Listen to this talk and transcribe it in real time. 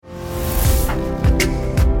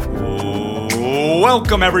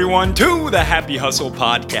Welcome everyone to the Happy Hustle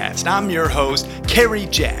Podcast. I'm your host, Kerry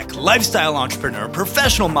Jack, lifestyle entrepreneur,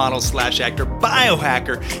 professional model / actor,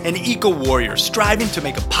 biohacker, and eco-warrior striving to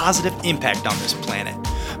make a positive impact on this planet.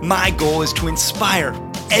 My goal is to inspire,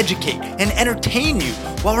 educate, and entertain you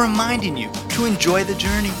while reminding you to enjoy the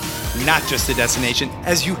journey, not just the destination,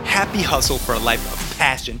 as you happy hustle for a life of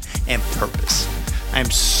passion and purpose. I am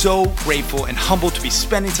so grateful and humbled to be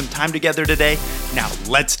spending some time together today. Now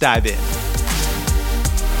let's dive in.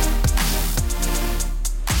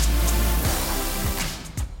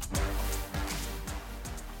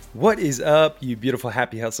 What is up, you beautiful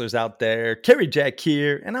happy hustlers out there? Kerry Jack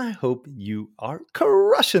here, and I hope you are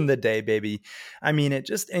crushing the day, baby. I mean it,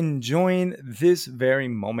 just enjoying this very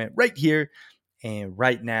moment right here and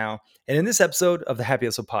right now. And in this episode of the Happy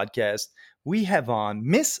Hustle Podcast, we have on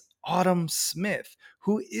Miss Autumn Smith,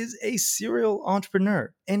 who is a serial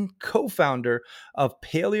entrepreneur and co-founder of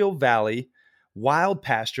Paleovalley,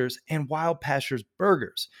 Wildpastures, and Wildpastures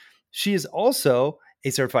Burgers. She is also a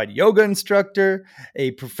certified yoga instructor, a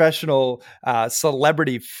professional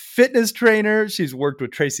celebrity fitness trainer. She's worked with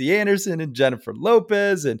Tracy Anderson and Jennifer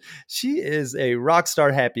Lopez, and she is a rock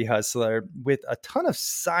star happy hustler with a ton of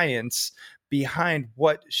science behind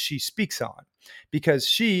what she speaks on, because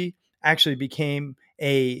she actually became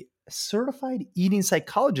a certified eating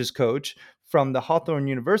psychologist coach from the Hawthorne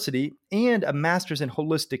University and a master's in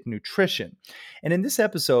holistic nutrition. And in this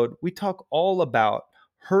episode, we talk all about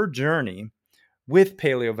her journey with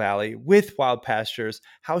Paleovalley, with Wildpastures,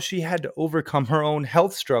 how she had to overcome her own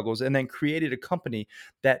health struggles and then created a company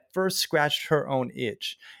that first scratched her own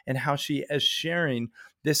itch, and how she is sharing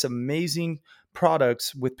this amazing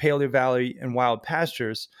products with Paleovalley and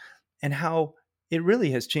Wildpastures, and how it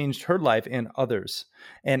really has changed her life and others.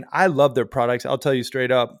 And I love their products. I'll tell you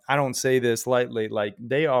straight up, I don't say this lightly, like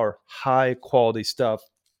they are high quality stuff.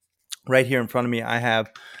 Right here in front of me, I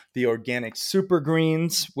have the organic super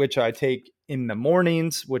greens, which I take in the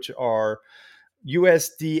mornings, which are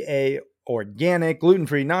USDA organic,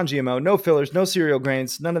 gluten-free, non-GMO, no fillers, no cereal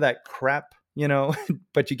grains, none of that crap,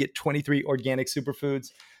 but you get 23 organic superfoods.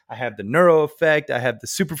 I have the Neuro Effect, I have the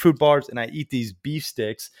superfood bars, and I eat these beef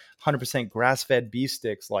sticks, 100% grass-fed beef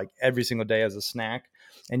sticks, like every single day as a snack.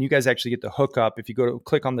 And you guys actually get the hookup. If you go to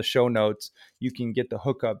click on the show notes, you can get the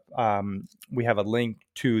hookup. We have a link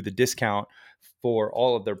to the discount for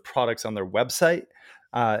all of their products on their website.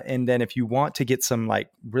 And then if you want to get some like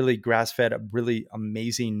really grass-fed, really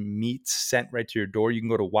amazing meats sent right to your door, you can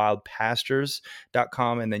go to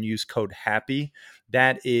wildpastures.com and then use code HAPPY.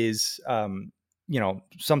 That is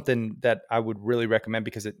something that I would really recommend,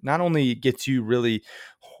 because it not only gets you really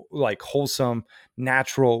like wholesome,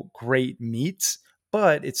 natural, great meats,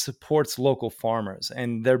 but it supports local farmers,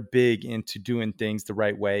 and they're big into doing things the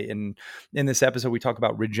right way. And in this episode, we talk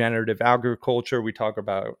about regenerative agriculture. We talk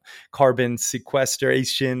about carbon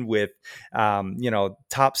sequestration with,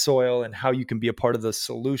 topsoil, and how you can be a part of the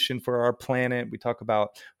solution for our planet. We talk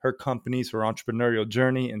about her companies, her entrepreneurial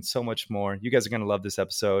journey, and so much more. You guys are going to love this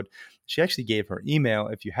episode. She actually gave her email.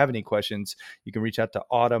 If you have any questions, you can reach out to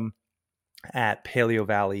Autumn at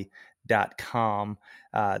paleovalley.com.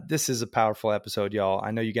 This is a powerful episode, y'all. I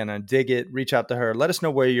know you're going to dig it. Reach out to her. Let us know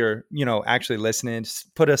where you're, actually listening.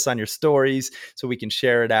 Just put us on your stories so we can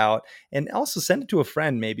share it out, and also send it to a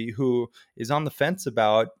friend maybe who is on the fence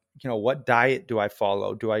about, what diet do I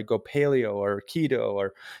follow? Do I go paleo or keto,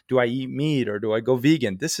 or do I eat meat, or do I go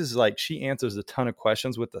vegan? This is like, she answers a ton of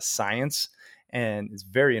questions with the science, and it's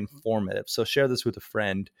very informative. So share this with a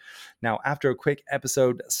friend. Now, after a quick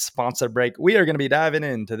episode sponsor break, we are going to be diving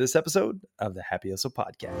into this episode of the Happy Hustle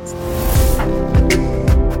Podcast.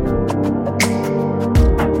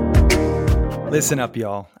 Listen up,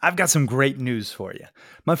 y'all. I've got some great news for you.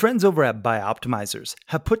 My friends over at Bioptimizers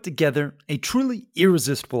have put together a truly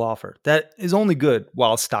irresistible offer that is only good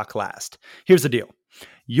while stock lasts. Here's the deal.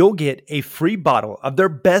 You'll get a free bottle of their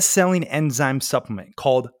best-selling enzyme supplement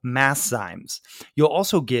called Masszymes. You'll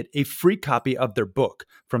also get a free copy of their book,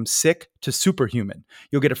 From Sick to Superhuman.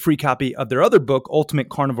 You'll get a free copy of their other book, Ultimate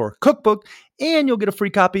Carnivore Cookbook, and you'll get a free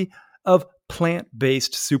copy of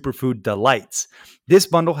Plant-Based Superfood Delights. This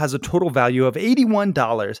bundle has a total value of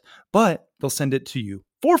 $81, but they'll send it to you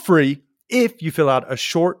for free if you fill out a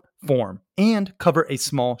short form and cover a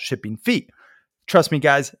small shipping fee. Trust me,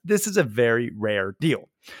 guys, this is a very rare deal.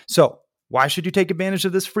 So why should you take advantage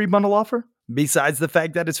of this free bundle offer, besides the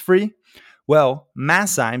fact that it's free? Well,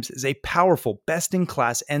 Masszymes is a powerful,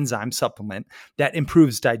 best-in-class enzyme supplement that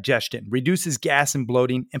improves digestion, reduces gas and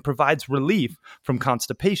bloating, and provides relief from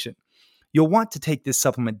constipation. You'll want to take this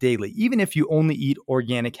supplement daily, even if you only eat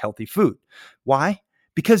organic, healthy food. Why?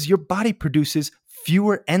 Because your body produces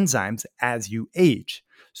fewer enzymes as you age.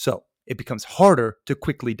 So it becomes harder to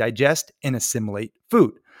quickly digest and assimilate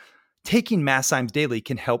food. Taking Masszymes daily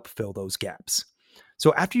can help fill those gaps.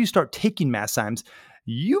 So after you start taking Masszymes,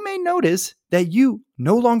 you may notice that you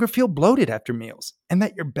no longer feel bloated after meals and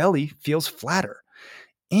that your belly feels flatter.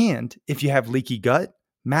 And if you have leaky gut,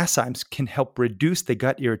 Masszymes can help reduce the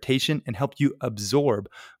gut irritation and help you absorb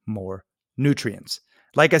more nutrients.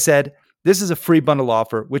 Like I said, this is a free bundle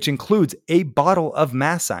offer, which includes a bottle of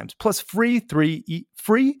Masszymes plus free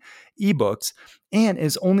ebooks and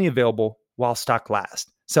is only available while stock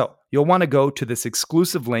lasts. So you'll want to go to this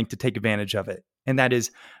exclusive link to take advantage of it. And that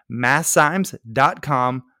is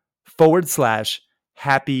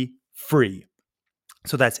masszymes.com/happy free.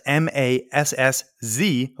 So that's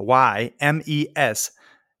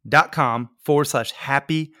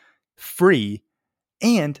masszymes.com/happy free.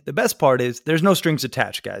 And the best part is there's no strings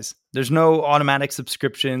attached, guys. There's no automatic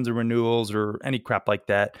subscriptions or renewals or any crap like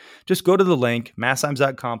that. Just go to the link,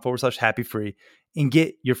 masszymes.com/happy free, and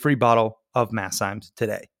get your free bottle of Masszymes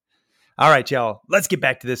today. All right, y'all, let's get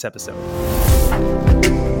back to this episode.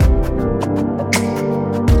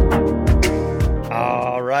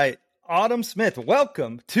 All right. Autumn Smith,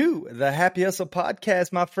 welcome to the Happy Hustle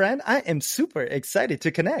podcast, my friend. I am super excited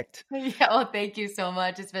to connect. Yeah, well, thank you so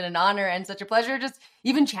much. It's been an honor and such a pleasure just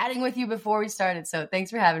even chatting with you before we started. So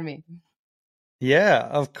thanks for having me. Yeah,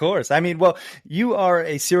 of course. I mean, well, you are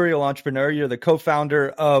a serial entrepreneur. You're the co-founder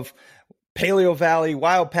of Paleovalley,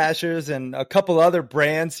 Wildpastures, and a couple other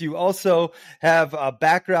brands. You also have a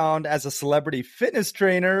background as a celebrity fitness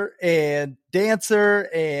trainer and dancer,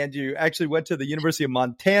 and you actually went to the University of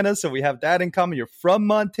Montana, so we have that in common. You're from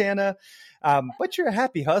Montana, but you're a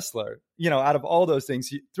happy hustler, out of all those things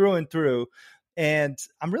through and through. And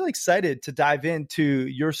I'm really excited to dive into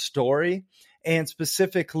your story and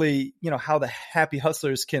specifically, how the happy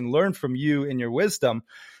hustlers can learn from you and your wisdom.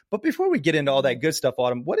 But before we get into all that good stuff,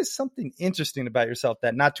 Autumn, what is something interesting about yourself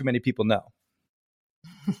that not too many people know?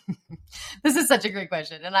 This is such a great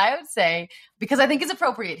question. And I would say, because I think it's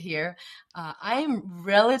appropriate here, I'm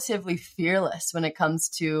relatively fearless when it comes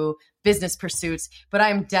to business pursuits, but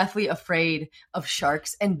I'm deathly afraid of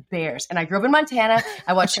sharks and bears. And I grew up in Montana.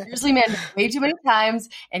 I watched Grizzly Man way too many times.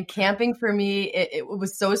 And camping for me, it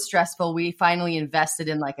was so stressful. We finally invested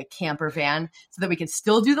in like a camper van so that we could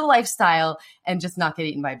still do the lifestyle and just not get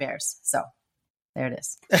eaten by bears. So there it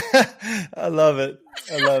is. I love it.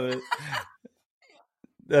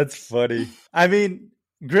 That's funny. I mean,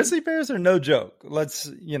 grizzly bears are no joke. Let's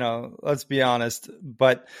be honest.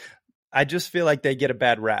 But I just feel like they get a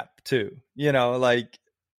bad rap too. Like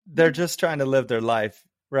they're just trying to live their life,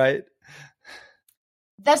 right?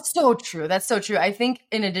 That's so true. I think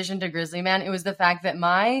in addition to Grizzly Man, it was the fact that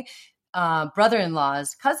my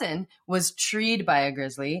brother-in-law's cousin was treed by a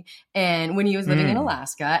grizzly, and when he was living in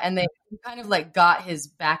Alaska, and they kind of like got his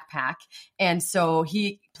backpack, and so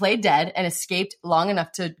he played dead and escaped long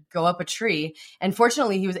enough to go up a tree. And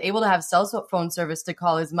fortunately, he was able to have cell phone service to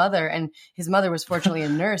call his mother, and his mother was fortunately a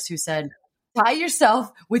nurse who said, "Tie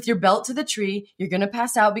yourself with your belt to the tree. You're going to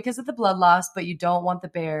pass out because of the blood loss, but you don't want the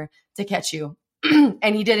bear to catch you."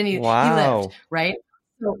 And he did, and he lived, right?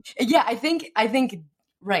 So yeah, I think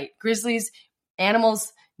right. Grizzlies,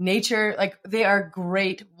 animals, nature, like they are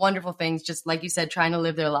great, wonderful things. Just like you said, trying to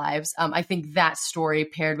live their lives. I think that story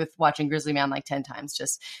paired with watching Grizzly Man like 10 times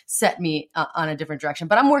just set me on a different direction,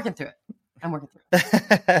 but I'm working through it.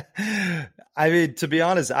 I mean, to be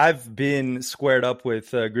honest, I've been squared up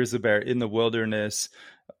with a grizzly bear in the wilderness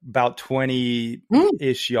about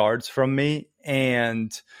 20-ish yards from me.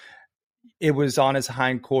 And it was on his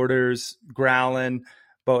hindquarters growling,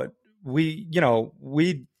 but we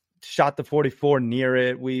shot the 44 near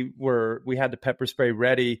it. We had the pepper spray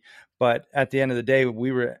ready, but at the end of the day,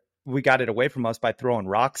 we got it away from us by throwing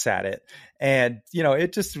rocks at it. And,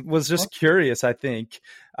 it just was just curious. I think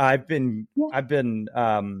I've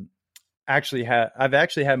actually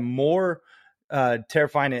had more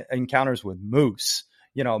terrifying encounters with moose.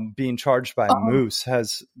 Being charged by moose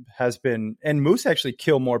has been, and moose actually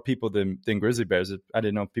kill more people than grizzly bears. I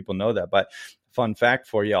didn't know if people know that, but fun fact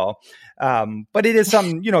for y'all. But it is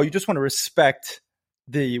something, you just want to respect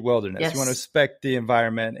the wilderness. Yes. You want to respect the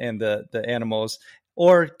environment and the animals,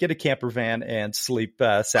 or get a camper van and sleep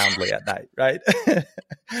soundly at night. Right.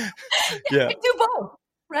 Yeah. Do both.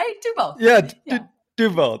 Right. Do both. Yeah. Do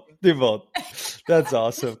both. That's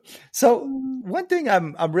awesome. So one thing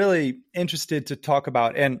I'm really interested to talk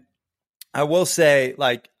about, and I will say,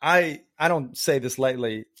 like, I don't say this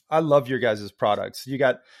lightly. I love your guys' products. You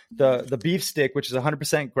got the beef stick, which is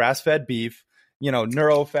 100% grass-fed beef,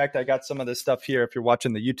 Neuro Effect. I got some of this stuff here if you're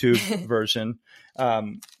watching the YouTube version.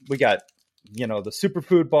 We got the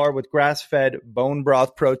superfood bar with grass-fed bone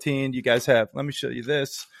broth protein. You guys have, let me show you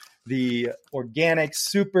this, the organic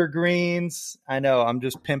super greens. I know I'm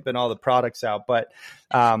just pimping all the products out, but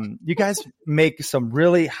you guys make some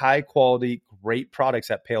really high quality, great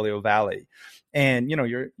products at Paleovalley. And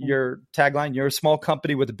your tagline, you're a small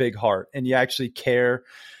company with a big heart, and you actually care.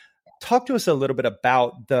 Talk to us a little bit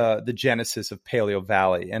about the genesis of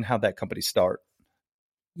Paleovalley and how that company started.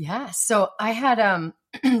 Yeah. So I had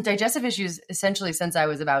digestive issues essentially since I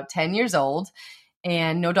was about 10 years old,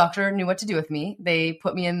 and no doctor knew what to do with me. They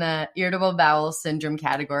put me in the irritable bowel syndrome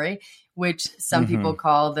category, which some people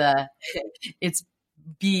call it's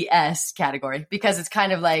BS category, because it's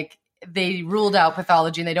kind of like they ruled out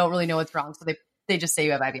pathology and they don't really know what's wrong. So they just say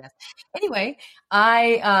you have IBS. Anyway,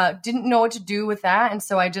 I didn't know what to do with that. And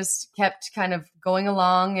so I just kept kind of going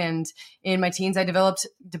along. And in my teens, I developed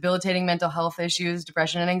debilitating mental health issues,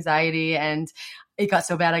 depression and anxiety. And it got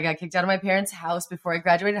so bad, I got kicked out of my parents' house before I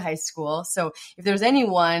graduated high school. So if there was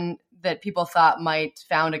anyone that people thought might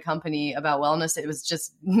found a company about wellness, it was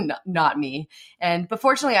just not me. But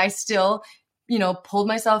fortunately, I still, pulled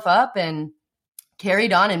myself up and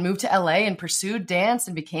carried on and moved to LA and pursued dance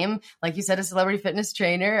and became, like you said, a celebrity fitness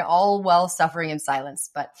trainer, all while suffering in silence.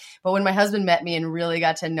 But when my husband met me and really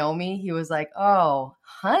got to know me, he was like, "Oh,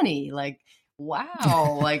 honey, like,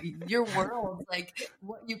 wow, like your world, like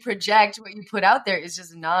what you project, what you put out there is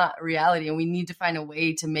just not reality. And we need to find a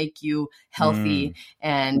way to make you healthy.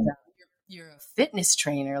 And you're a fitness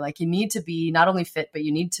trainer. Like, you need to be not only fit, but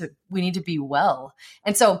we need to be well."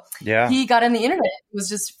 And so he got on the internet. It was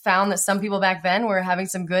just found that some people back then were having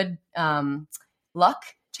some good luck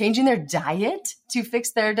changing their diet to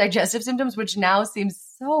fix their digestive symptoms, which now seems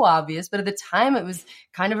so obvious. But at the time, it was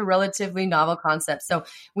kind of a relatively novel concept. So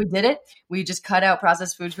we did it. We just cut out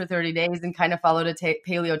processed foods for 30 days and kind of followed a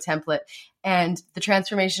paleo template. And the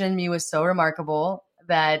transformation in me was so remarkable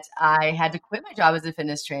that I had to quit my job as a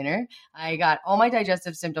fitness trainer. I got all my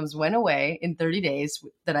digestive symptoms went away in 30 days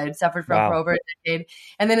that I had suffered from for over a decade.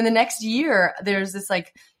 And then in the next year, there's this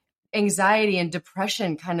like anxiety and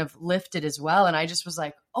depression kind of lifted as well. And I just was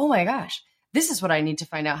like, oh my gosh, this is what I need to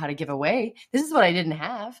find out how to give away. This is what I didn't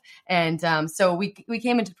have. And so we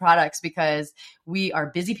came into products because we are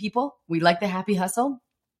busy people. We like the happy hustle.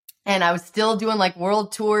 And I was still doing like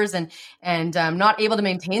world tours and not able to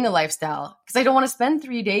maintain the lifestyle because I don't want to spend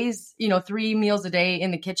 3 days, 3 meals a day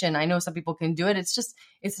in the kitchen. I know some people can do it.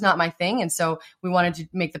 It's not my thing. And so we wanted to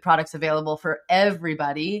make the products available for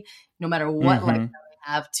everybody, no matter what lifestyle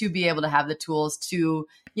they have, to be able to have the tools to,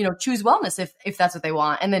 choose wellness if that's what they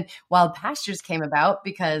want. And then Wildpastures came about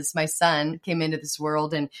because my son came into this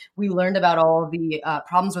world and we learned about all the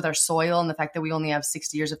problems with our soil and the fact that we only have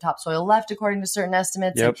 60 years of topsoil left, according to certain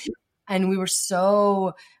estimates. Yep. And we were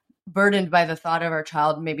so burdened by the thought of our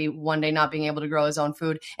child maybe one day not being able to grow his own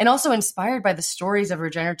food, and also inspired by the stories of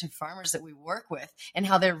regenerative farmers that we work with and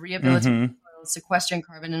how they're rehabilitating, sequestering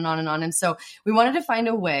carbon, and on and on. And so we wanted to find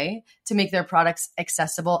a way to make their products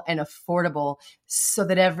accessible and affordable so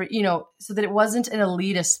that it wasn't an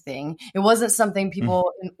elitist thing. It wasn't something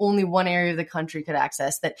people in only one area of the country could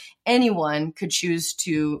access, that anyone could choose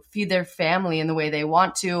to feed their family in the way they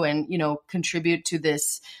want to and, contribute to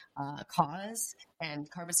this cause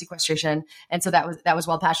and carbon sequestration. And so that was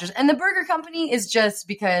Wildpastures. And the burger company is just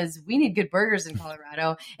because we need good burgers in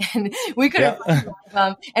Colorado, and we couldn't find a lot of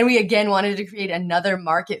them. And we again wanted to create another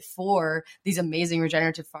market for these amazing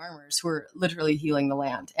regenerative farmers who are literally healing the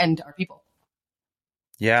land and our people.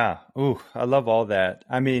 Yeah. Ooh, I love all that.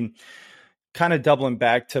 I mean, kind of doubling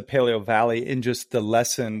back to Paleovalley and just the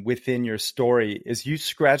lesson within your story is you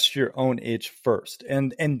scratched your own itch first.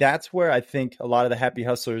 And that's where I think a lot of the happy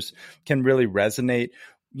hustlers can really resonate.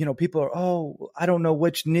 People are, oh, I don't know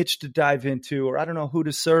which niche to dive into, or I don't know who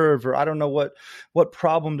to serve, or I don't know what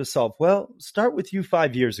problem to solve. Well, start with you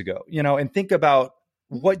 5 years ago, and think about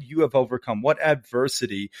what you have overcome, what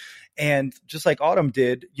adversity. And just like Autumn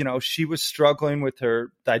did, she was struggling with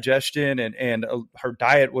her digestion and her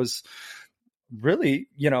diet was really,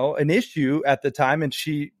 an issue at the time. And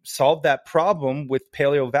she solved that problem with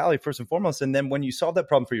Paleovalley first and foremost. And then when you solve that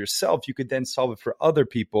problem for yourself, you could then solve it for other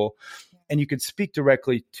people, and you could speak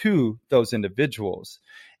directly to those individuals.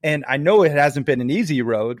 And I know it hasn't been an easy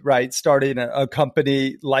road, right? Starting a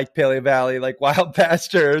company like Paleovalley, like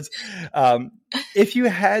Wildpastures. If you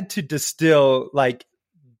had to distill like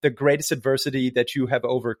the greatest adversity that you have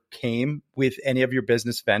overcame with any of your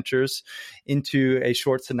business ventures into a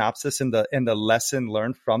short synopsis and the lesson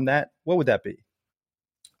learned from that, what would that be?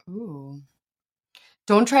 Ooh.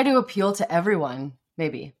 Don't try to appeal to everyone,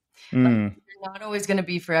 maybe. Mm. Not always going to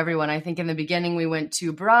be for everyone. I think in the beginning we went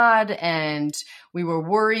too broad and we were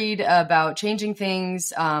worried about changing things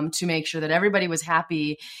to make sure that everybody was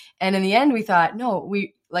happy. And in the end, we thought, no,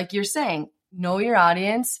 like you're saying, know your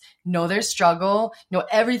audience, know their struggle, know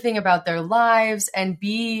everything about their lives, and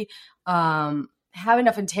have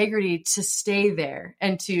enough integrity to stay there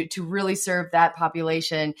and to really serve that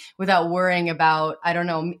population without worrying about, I don't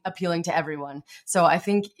know, appealing to everyone. So I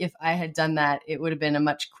think if I had done that, it would have been a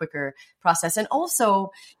much quicker process. And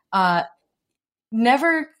also,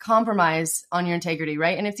 never compromise on your integrity,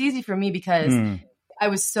 right? And it's easy for me because I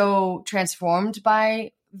was so transformed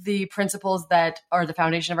by the principles that are the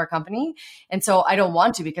foundation of our company. And so I don't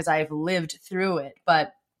want to, because I've lived through it.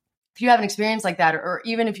 But if you have an experience like that, or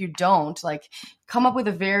even if you don't, like, come up with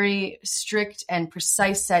a very strict and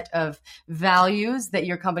precise set of values that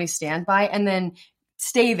your company stand by, and then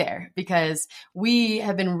stay there, because we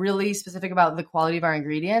have been really specific about the quality of our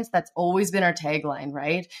ingredients. That's always been our tagline,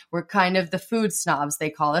 right? We're kind of the food snobs, they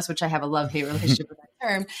call us, which I have a love-hate relationship with that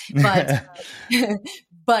term. But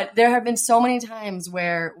but there have been so many times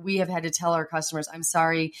where we have had to tell our customers, I'm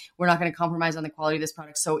sorry, we're not going to compromise on the quality of this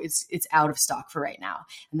product, so it's out of stock for right now.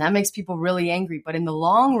 And that makes people really angry. But in the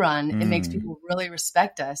long run, it makes people really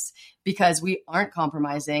respect us, because we aren't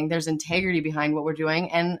compromising. There's integrity behind what we're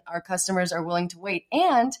doing, and our customers are willing to wait.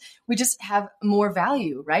 And we just have more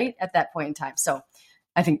value, right, at that point in time. So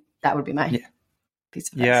I think that would be my piece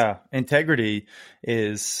of advice. Yeah, integrity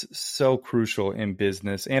is so crucial in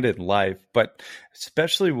business and in life, but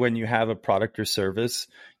especially when you have a product or service,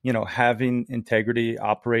 having integrity,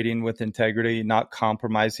 operating with integrity, not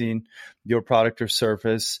compromising your product or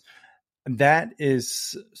service, that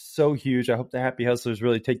is so huge. I hope the Happy Hustlers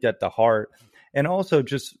really take that to heart. And also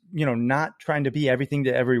just, not trying to be everything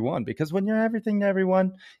to everyone, because when you're everything to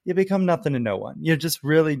everyone, you become nothing to no one. You're just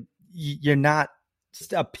really, you're not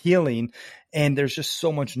appealing, and there's just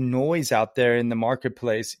so much noise out there in the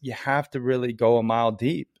marketplace. You have to really go a mile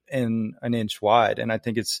deep and an inch wide, and I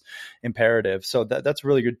think it's imperative. So that's a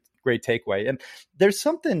really great takeaway. And there's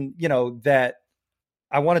something that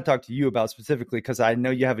I want to talk to you about specifically, because I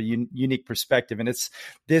know you have a unique perspective, and it's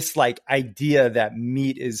this idea that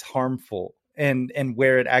meat is harmful, and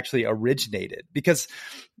where it actually originated, because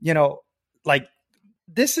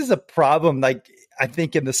this is a problem, I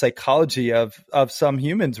think, in the psychology of some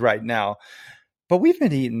humans right now. But we've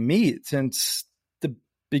been eating meat since the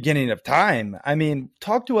beginning of time. I mean,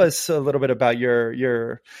 talk to us a little bit about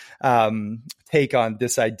your take on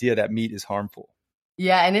this idea that meat is harmful.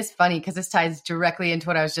 Yeah, and it's funny because this ties directly into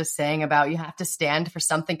what I was just saying about you have to stand for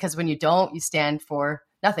something, because when you don't, you stand for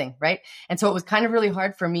nothing, right? And so it was kind of really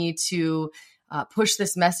hard for me to push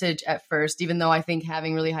this message at first, even though I think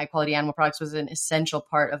having really high quality animal products was an essential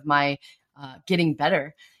part of my getting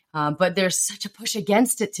better. But there's such a push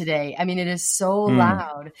against it today. I mean, it is so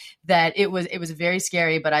loud that it was very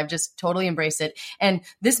scary, but I've just totally embraced it. And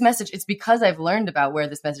this message, it's because I've learned about where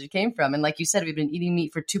this message came from. And like you said, we've been eating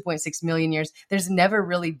meat for 2.6 million years. There's never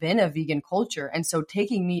really been a vegan culture. And so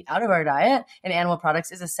taking meat out of our diet and animal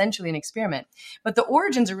products is essentially an experiment. But the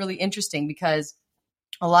origins are really interesting, because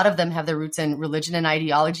a lot of them have their roots in religion and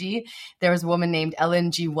ideology. There was a woman named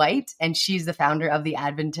Ellen G. White, and she's the founder of the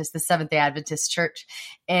Seventh-day Adventist Church.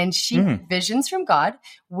 And she had visions from God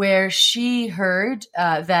where she heard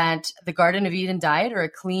that the Garden of Eden diet, or a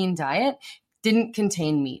clean diet, didn't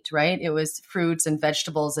contain meat, right? It was fruits and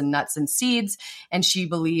vegetables and nuts and seeds. And she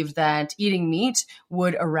believed that eating meat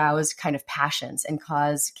would arouse kind of passions and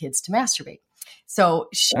cause kids to masturbate. So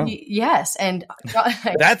yes. And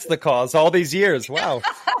that's the cause all these years. Wow.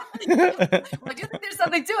 Well, I do think there's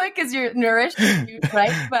something to it, because you're nourished,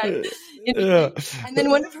 right? But and then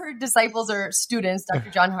one of her disciples or students,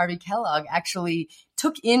 Dr. John Harvey Kellogg, actually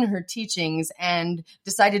took in her teachings and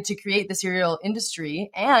decided to create the cereal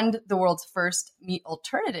industry and the world's first meat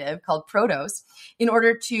alternative called Produce, in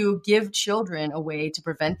order to give children a way to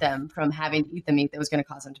prevent them from having to eat the meat that was going to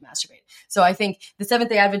cause them to masturbate. So I think the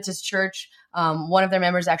Seventh-day Adventist Church, one of their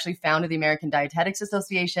members actually founded the American Dietetics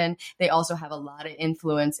Association. They also have a lot of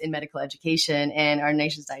influence in medical education and our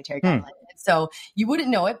nation's dietary guidelines. So you wouldn't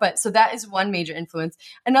know it, but so that is one major influence.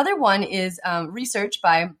 Another one is research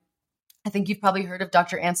by, I think you've probably heard of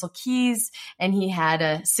Dr. Ansel Keys, and he had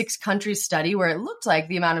a 6-country study where it looked like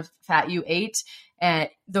the amount of fat you ate, and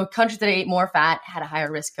the countries that ate more fat had a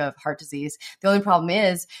higher risk of heart disease. The only problem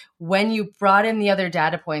is, when you brought in the other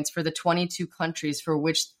data points for the 22 countries for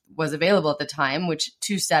which was available at the time, which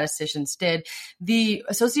 2 statisticians did, the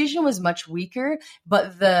association was much weaker.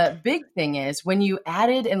 But the big thing is, when you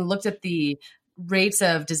added and looked at the rates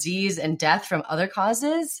of disease and death from other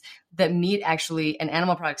causes, that meat actually and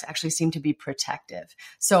animal products actually seem to be protective.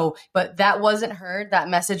 So, but that wasn't heard. That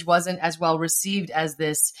message wasn't as well received as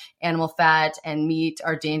this animal fat and meat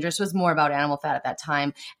are dangerous. It was more about animal fat at that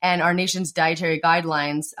time. And our nation's dietary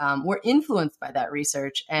guidelines were influenced by that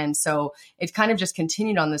research. And so it kind of just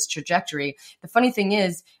continued on this trajectory. The funny thing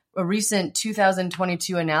is, a recent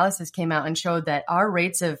 2022 analysis came out and showed that our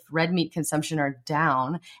rates of red meat consumption are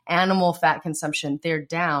down. Animal fat consumption, they're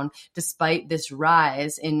down despite this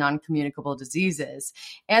rise in non-communicable diseases.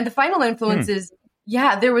 And the final influence is,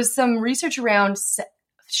 there was some research around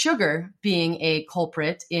sugar being a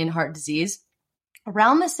culprit in heart disease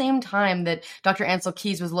around the same time that Dr. Ansel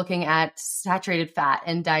Keys was looking at saturated fat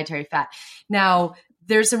and dietary fat. Now,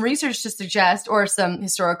 there's some research to suggest, or some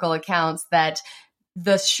historical accounts, that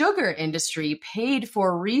the sugar industry paid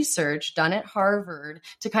for research done at Harvard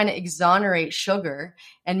to kind of exonerate sugar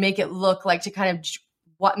and make it look like, to kind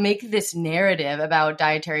of make this narrative about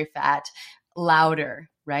dietary fat louder,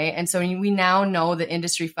 right? And so we now know that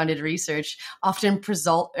industry-funded research often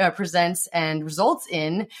presents and results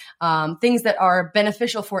in things that are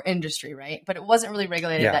beneficial for industry, right? But it wasn't really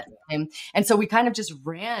regulated at that time. And so we kind of just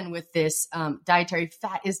ran with this dietary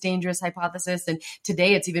fat is dangerous hypothesis. And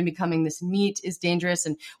today it's even becoming this meat is dangerous.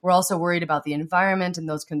 And we're also worried about the environment. And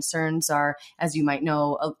those concerns are, as you might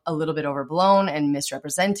know, a little bit overblown and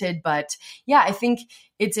misrepresented. But yeah, I think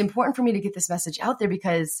it's important for me to get this message out there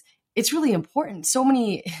because it's really important. So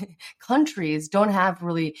many countries don't have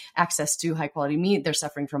really access to high quality meat. They're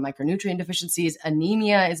suffering from micronutrient deficiencies.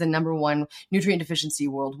 Anemia is the number one nutrient deficiency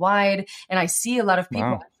worldwide. And I see a lot of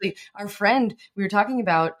people, actually, our friend we were talking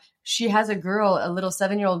about, she has a girl, a little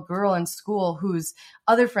 7-year-old girl in school whose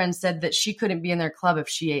other friends said that she couldn't be in their club if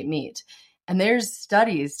she ate meat. And there's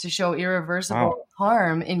studies to show irreversible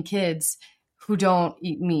harm in kids who don't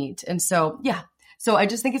eat meat. And so, so I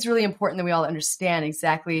just think it's really important that we all understand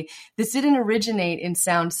exactly this didn't originate in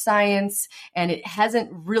sound science, and it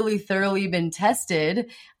hasn't really thoroughly been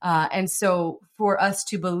tested. And so for us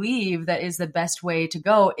to believe that is the best way to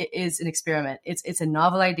go, it is an experiment. It's a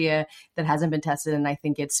novel idea that hasn't been tested, and I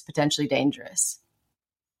think it's potentially dangerous.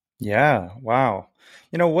 Yeah. Wow.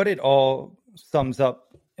 You know, what it all sums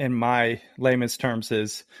up in my layman's terms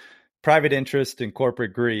is private interest and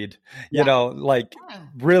corporate greed. You know, like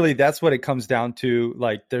really that's what it comes down to.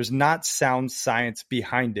 Like there's not sound science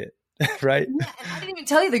behind it. Right. Yeah, and I didn't even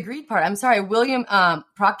tell you the greed part. I'm sorry. William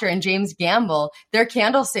Procter and James Gamble, their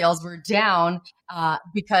candle sales were down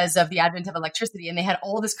because of the advent of electricity, and they had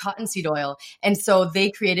all this cottonseed oil. And so they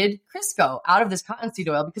created Crisco out of this cottonseed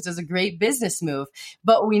oil because it was a great business move.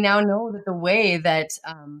 But we now know that the way that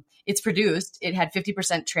it's produced, it had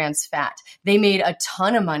 50% trans fat. They made a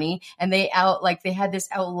ton of money, and they had this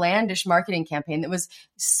outlandish marketing campaign that was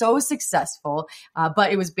so successful,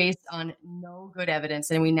 but it was based on no good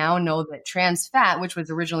evidence. And we now know that trans fat, which was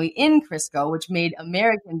originally in Crisco, which made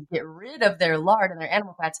Americans get rid of their lard and their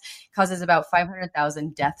animal fats, causes about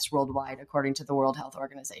 500,000 deaths worldwide, according to the World Health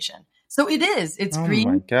Organization. So it's greed.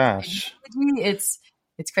 Oh my gosh.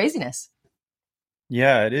 It's craziness.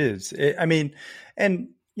 Yeah, it is. I mean, and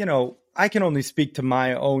you know, I can only speak to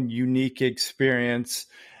my own unique experience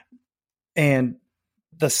and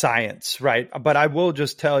the science, right? But I will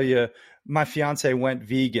just tell you, my fiance went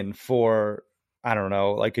vegan for, I don't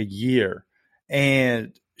know, like a year,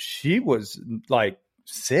 and she was like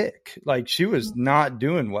sick. Like she was not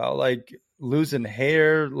doing well, like losing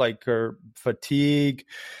hair, like her fatigue,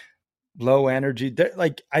 low energy.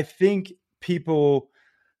 Like I think people,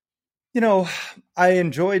 you know, I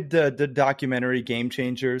enjoyed the documentary Game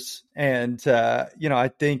Changers. And, you know, I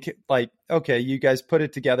think like, okay, you guys put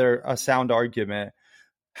it together, a sound argument.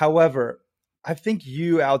 However, I think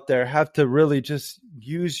you out there have to really just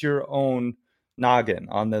use your own noggin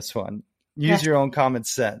on this one. Use your own common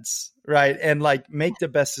sense, right? And like make the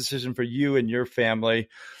best decision for you and your family.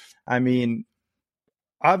 I mean,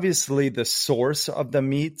 obviously the source of the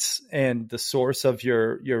meats and the source of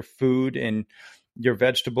your food and your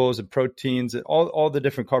vegetables and proteins and all the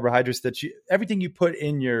different carbohydrates that everything you put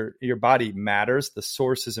in your body matters. The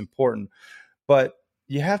source is important, but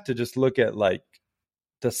you have to just look at like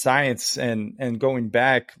the science and going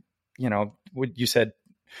back, you know, what you said,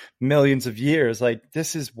 millions of years, like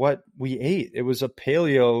this is what we ate. It was a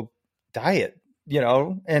paleo diet, you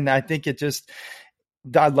know, and I think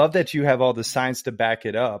I love that you have all the science to back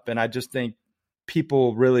it up. And I just think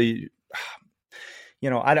people really, you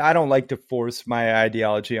know, I don't like to force my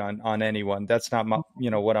ideology on anyone. That's not my, you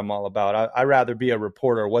know, what I'm all about. I rather be a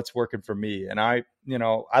reporter, what's working for me. And I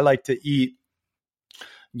like to eat,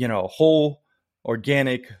 you know, whole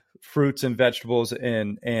organic fruits and vegetables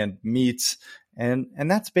and meats And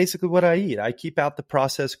that's basically what I eat. I keep out the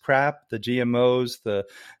processed crap, the GMOs,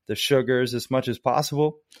 the sugars as much as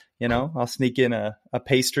possible. I'll sneak in a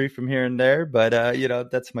pastry from here and there, but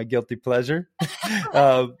that's my guilty pleasure.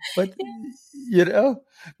 But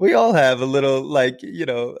we all have a little, like,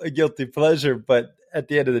 a guilty pleasure, but at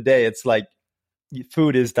the end of the day, it's like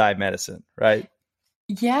food is diet medicine, right?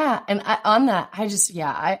 Yeah, and on that,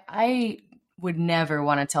 I would never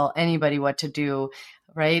want to tell anybody what to do,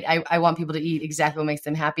 right? I want people to eat exactly what makes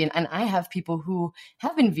them happy, and I have people who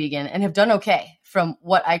have been vegan and have done okay from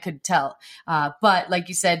what I could tell. But like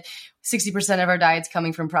you said, 60% of our diet's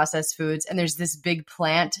coming from processed foods, and there's this big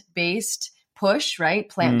plant-based push, right?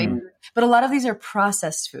 Plant-based, but a lot of these are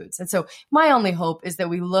processed foods, and so my only hope is that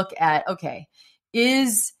we look at, okay,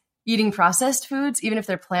 is eating processed foods, even if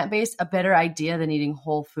they're plant-based, a better idea than eating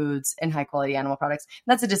whole foods and high-quality animal products?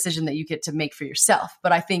 That's a decision that you get to make for yourself.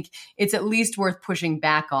 But I think it's at least worth pushing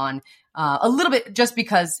back on a little bit, just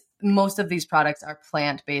because most of these products are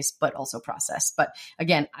plant-based, but also processed. But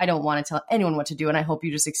again, I don't want to tell anyone what to do. And I hope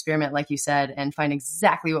you just experiment, like you said, and find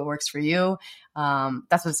exactly what works for you.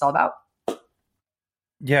 That's what it's all about.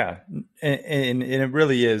 Yeah. And it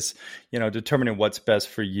really is, determining what's best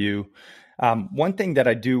for you. One thing that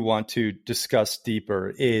I do want to discuss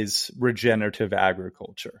deeper is regenerative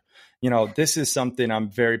agriculture. This is something I'm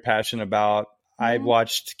very passionate about. I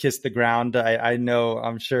watched Kiss the Ground. I know,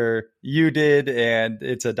 I'm sure you did, and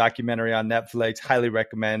it's a documentary on Netflix. Highly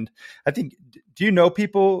recommend. I think, do you know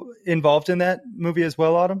people involved in that movie as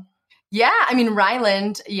well, Autumn? Yeah, I mean,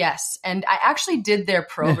 Ryland, yes. And I actually did their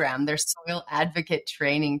program, their soil advocate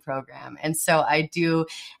training program. And so I do.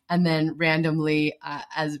 And then randomly,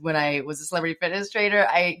 as when I was a celebrity fitness trainer,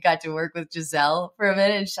 I got to work with Giselle for a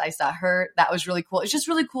minute, and I saw her. That was really cool. It's just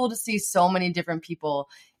really cool to see so many different people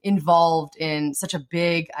involved in such a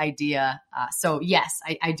big idea. So yes,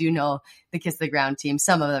 I do know the Kiss the Ground team,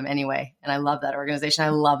 some of them anyway. And I love that organization. I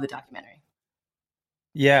love the documentary.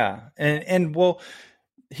 Yeah. And well,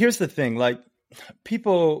 here's the thing, like,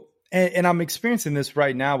 people, and I'm experiencing this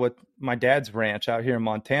right now with my dad's ranch out here in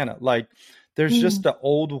Montana. Like, there's just the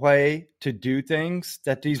old way to do things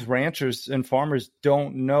that these ranchers and farmers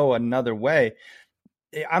don't know another way.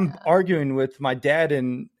 I'm arguing with my dad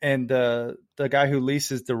and the guy who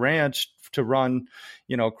leases the ranch to run,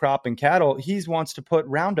 crop and cattle. He wants to put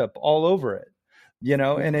Roundup all over it,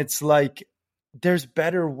 and it's like, there's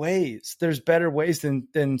better ways. There's better ways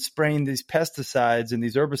than spraying these pesticides and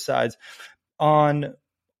these herbicides on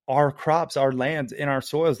our crops, our lands, in our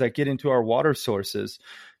soils that get into our water sources.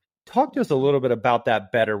 Talk to us a little bit about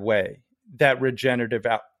that better way, that regenerative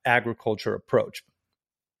agriculture approach.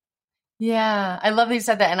 Yeah, I love that you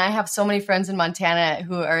said that. And I have so many friends in Montana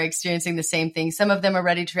who are experiencing the same thing. Some of them are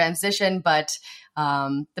ready to transition, but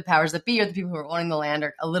the powers that be, or the people who are owning the land,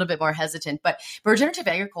 are a little bit more hesitant. But regenerative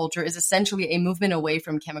agriculture is essentially a movement away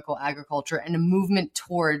from chemical agriculture and a movement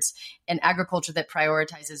towards an agriculture that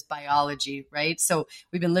prioritizes biology, right? So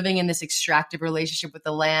we've been living in this extractive relationship with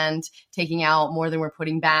the land, taking out more than we're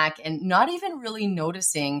putting back, and not even really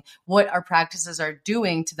noticing what our practices are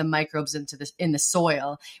doing to the microbes in the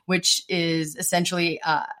soil, which is essentially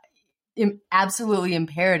absolutely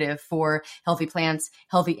imperative for healthy plants,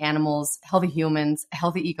 healthy animals, healthy humans,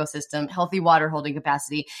 healthy ecosystem, healthy water holding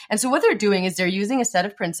capacity. And so what they're doing is they're using a set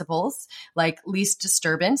of principles like least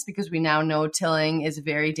disturbance, because we now know tilling is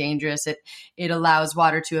very dangerous. It allows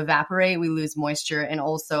water to evaporate. We lose moisture, and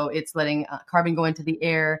also it's letting carbon go into the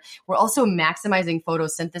air. We're also maximizing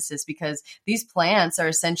photosynthesis, because these plants are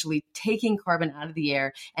essentially taking carbon out of the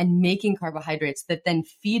air and making carbohydrates that then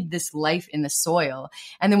feed this life in the soil.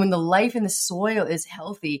 And then when the life in the soil is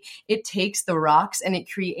healthy, it takes the rocks and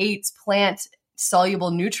it creates plant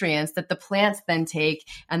soluble nutrients that the plants then take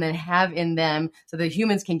and then have in them so that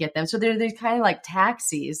humans can get them. So they're kind of like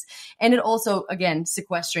taxis. And it also, again,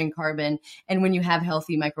 sequestering carbon. And when you have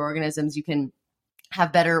healthy microorganisms, you can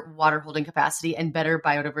have better water holding capacity and better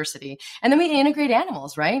biodiversity. And then we integrate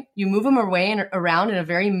animals, right? You move them away and around in a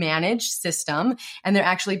very managed system, and they're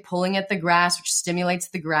actually pulling at the grass, which stimulates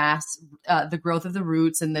the grass, the growth of the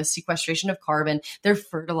roots and the sequestration of carbon. They're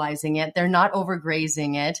fertilizing it. They're not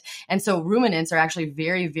overgrazing it. And so ruminants are actually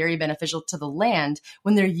very, very beneficial to the land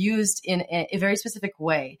when they're used in a very specific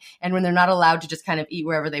way, and when they're not allowed to just kind of eat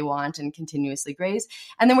wherever they want and continuously graze.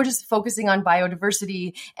 And then we're just focusing on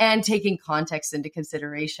biodiversity and taking context into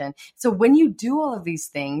consideration. So when you do all of these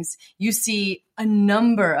things, you see a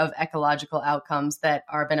number of ecological outcomes that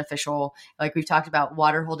are beneficial. Like we've talked about,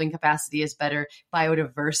 water holding capacity is better.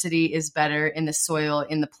 Biodiversity is better in the soil,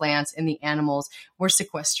 in the plants, in the animals. We're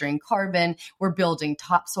sequestering carbon. We're building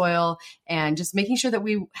topsoil and just making sure that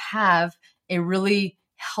we have a really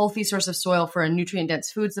healthy source of soil for a nutrient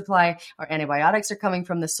dense food supply. Our antibiotics are coming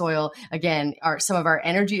from the soil. Again, some of our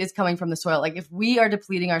energy is coming from the soil. Like if we are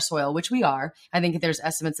depleting our soil, which we are, I think there's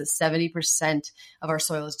estimates that 70% of our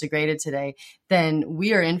soil is degraded today, then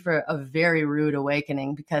we are in for a very rude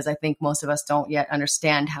awakening, because I think most of us don't yet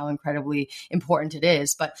understand how incredibly important it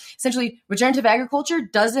is. But essentially, regenerative agriculture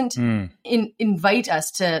doesn't invite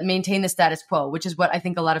us to maintain the status quo, which is what I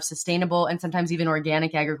think a lot of sustainable and sometimes even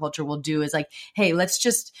organic agriculture will do, is like, hey, let's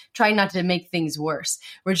just try not to make things worse.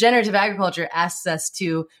 Regenerative agriculture asks us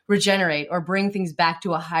to regenerate or bring things back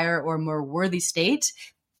to a higher or more worthy state,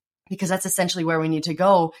 because that's essentially where we need to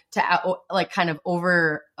go to like kind of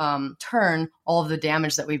overturn all of the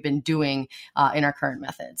damage that we've been doing in our current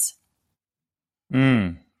methods.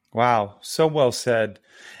 Wow. So well said.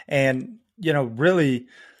 And, really,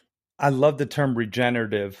 I love the term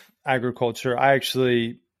regenerative agriculture. My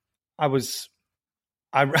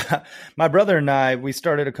brother and I, we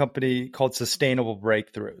started a company called Sustainable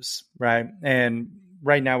Breakthroughs, right? And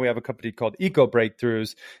right now we have a company called Eco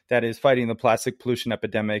Breakthroughs that is fighting the plastic pollution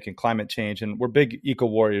epidemic and climate change. And we're big eco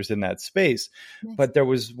warriors in that space. Nice. But there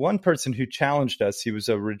was one person who challenged us. He was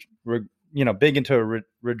big into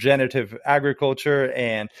regenerative agriculture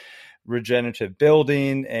and regenerative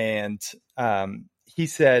building. And he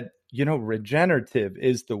said, regenerative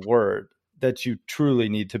is the word that you truly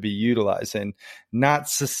need to be utilizing, not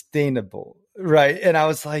sustainable, right? And I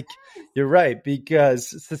was like, you're right, because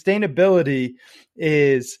sustainability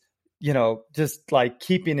is, just like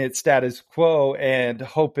keeping it status quo and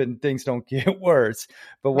hoping things don't get worse.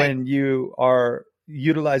 But when you are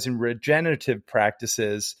utilizing regenerative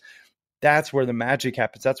practices, that's where the magic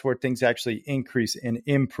happens. That's where things actually increase and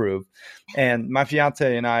improve. And my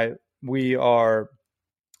fiance and I, we are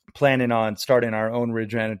planning on starting our own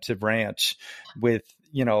regenerative ranch with,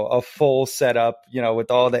 a full setup,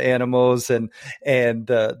 with all the animals and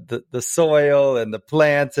the soil and the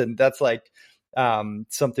plants. And that's like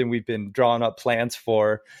something we've been drawing up plans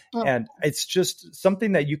for. Oh. And it's just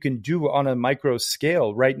something that you can do on a micro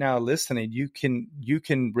scale right now. Listening, you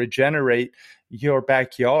can regenerate your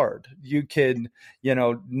backyard. You can,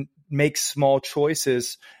 make small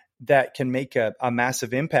choices that can make a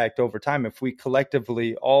massive impact over time. If we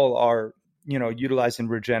collectively all are, utilizing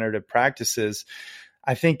regenerative practices,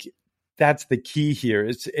 I think that's the key here.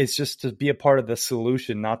 It's just to be a part of the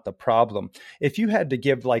solution, not the problem. If you had to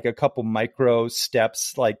give like a couple micro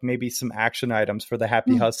steps, like maybe some action items for the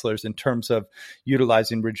happy hustlers in terms of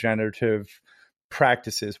utilizing regenerative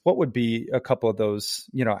practices, what would be a couple of those,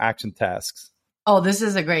 action tasks? Oh, this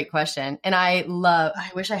is a great question. And I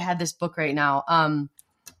wish I had this book right now.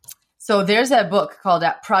 So there's a book called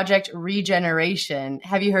Project Regeneration.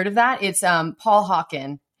 Have you heard of that? It's Paul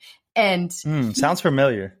Hawken. And sounds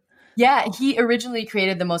familiar. Yeah, he originally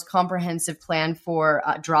created the most comprehensive plan for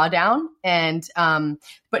drawdown. And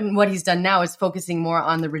but what he's done now is focusing more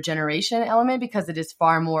on the regeneration element, because it is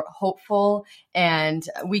far more hopeful. And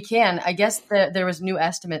I guess there was new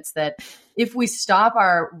estimates that if we stop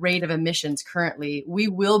our rate of emissions currently, we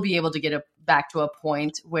will be able to get back to a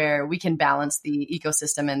point where we can balance the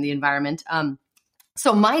ecosystem and the environment.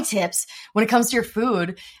 So my tips when it comes to your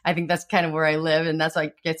food, I think that's kind of where I live, and that's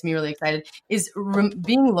what gets me really excited, is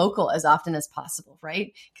being local as often as possible,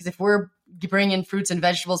 right? Because if we're bringing fruits and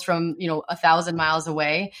vegetables from 1,000 miles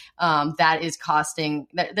away, that is costing.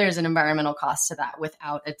 There's an environmental cost to that,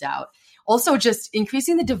 without a doubt. Also, just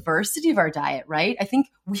increasing the diversity of our diet, right? I think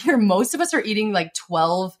most of us are eating like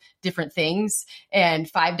 12 different things and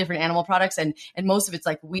 5 different animal products. And most of it's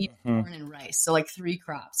like wheat, corn, and rice. So like 3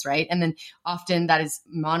 crops, right? And then often that is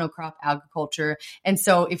monocrop agriculture. And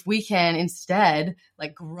so if we can instead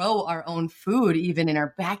like grow our own food, even in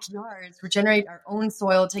our backyards, regenerate our own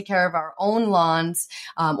soil, take care of our own lawns,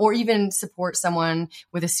 or even support someone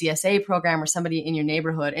with a CSA program or somebody in your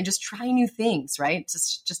neighborhood, and just try new things, right?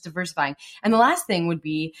 Just diversifying. And the last thing would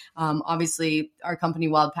be, obviously, our company,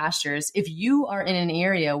 Wildpastures. If you are in an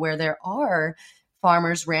area where there are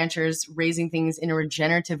farmers, ranchers raising things in a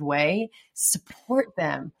regenerative way, support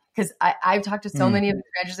them. Because I've talked to so many of the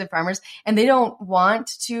ranchers and farmers, and they don't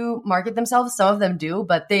want to market themselves. Some of them do,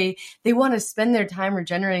 but they want to spend their time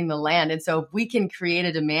regenerating the land. And so if we can create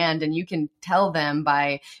a demand, and you can tell them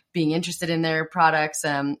by being interested in their products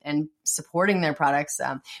and supporting their products,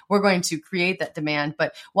 we're going to create that demand.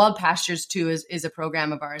 But Wildpastures too is a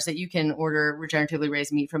program of ours that you can order regeneratively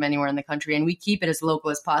raised meat from anywhere in the country, and we keep it as local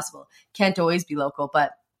as possible. Can't always be local,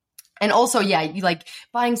 but. And also, yeah, you like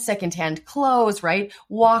buying secondhand clothes, right?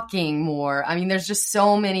 Walking more. I mean, there's just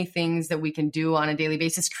so many things that we can do on a daily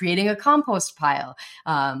basis. Creating a compost pile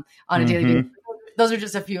on a daily basis. Those are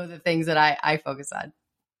just a few of the things that I focus on.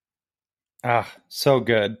 Ah, so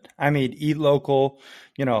good. I mean, eat local,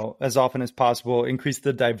 as often as possible, increase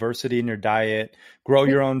the diversity in your diet, grow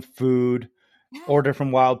your own food, Yes, order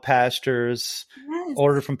from Wildpastures, yes,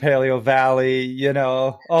 order from Paleovalley,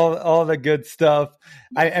 all the good stuff.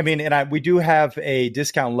 I yes. mean, we do have a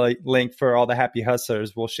discount link for all the happy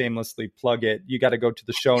hustlers. We'll shamelessly plug it. You got to go to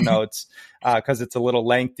the show notes because it's a little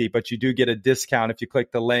lengthy, but you do get a discount if you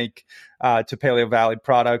click the link to Paleo Valley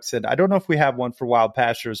products. And I don't know if we have one for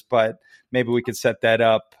Wildpastures, but maybe we could set that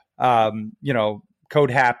up.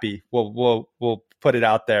 Code happy. We'll put it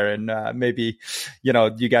out there, and maybe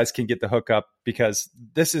you guys can get the hookup, because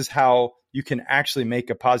this is how you can actually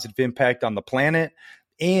make a positive impact on the planet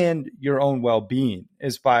and your own well-being,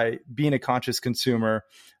 is by being a conscious consumer,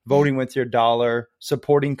 Yeah. voting with your dollar,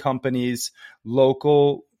 supporting companies,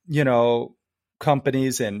 local,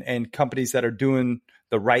 companies, and companies that are doing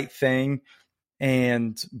the right thing,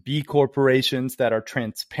 and B corporations that are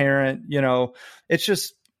transparent. It's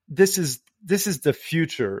just, this is the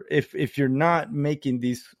future. If you're not making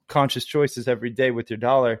these conscious choices every day with your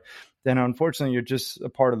dollar, then unfortunately you're just a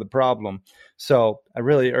part of the problem. So I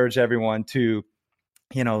really urge everyone to,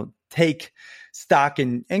 take stock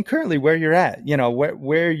and currently where you're at,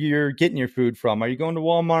 where you're getting your food from. Are you going to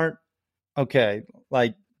Walmart? Okay,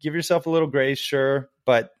 like, give yourself a little grace, sure,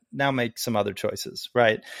 but now make some other choices,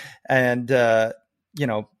 right? And you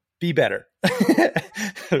know, be better.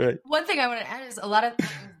 Right. One thing I want to add is a lot of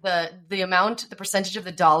times the percentage of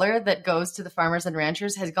the dollar that goes to the farmers and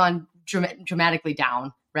ranchers has gone dramatically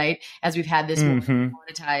down, right? As we've had this more Mm-hmm.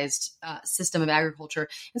 commoditized system of agriculture.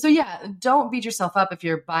 And so, yeah, don't beat yourself up if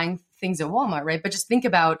you're buying things at Walmart, right? But just think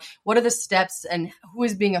about what are the steps and who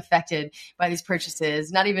is being affected by these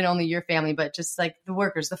purchases. Not even only your family, but just like the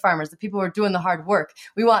workers, the farmers, the people who are doing the hard work.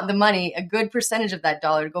 We want the money, a good percentage of that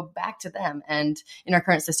dollar, to go back to them. And in our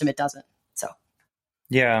current system, it doesn't. So.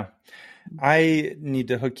 Yeah. I need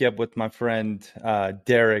to hook you up with my friend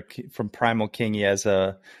Derek from Primal King. He has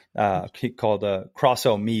a called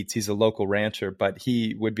Crosso Meats. He's a local rancher, but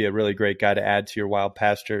he would be a really great guy to add to your Wild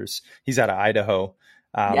Pastures. He's out of Idaho.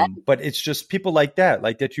 Yeah. But it's just people like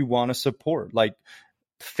that you want to support, like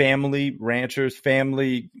family ranchers,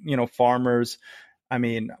 family, farmers. I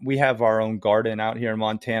mean, we have our own garden out here in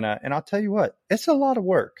Montana, and I'll tell you what, it's a lot of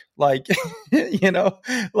work. Like,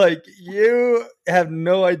 like, you have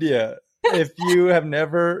no idea if you have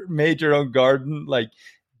never made your own garden. Like,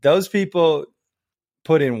 those people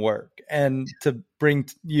put in work, and to bring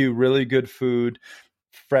you really good food,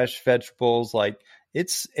 fresh vegetables, like,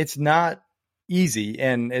 it's not easy.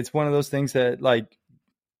 And it's one of those things that, like,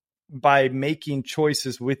 by making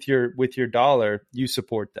choices with your dollar, you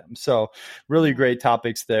support them. So really great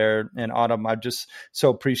topics there. And Autumn, I just so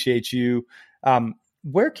appreciate you.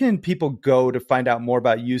 Where can people go to find out more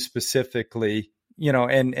about you specifically,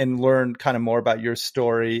 and learn kind of more about your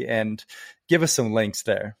story, and give us some links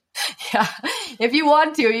there? Yeah. If you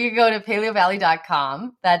want to, you can go to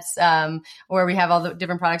paleovalley.com. That's where we have all the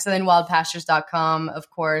different products. And then wildpastures.com, of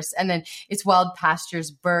course. And then it's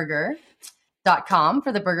wildpasturesburger.com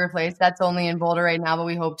for the burger place. That's only in Boulder right now, but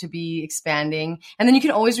we hope to be expanding. And then you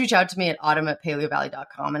can always reach out to me at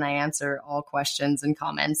autumn@paleovalley.com, and I answer all questions and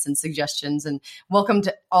comments and suggestions, and welcome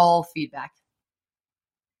to all feedback.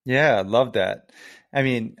 Yeah, I love that. I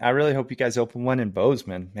mean, I really hope you guys open one in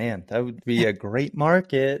Bozeman. Man, that would be a great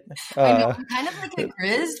market. I know, Uh, I'm kind of like a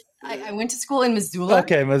Grizz. I went to school in Missoula.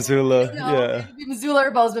 okay, I Missoula. don't know, Yeah. it'd be Missoula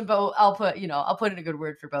or Bozeman, but I'll put in a good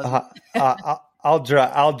word for Bozeman.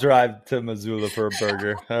 I'll drive to Missoula for a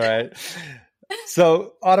burger. All right.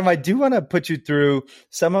 So, Autumn, I do want to put you through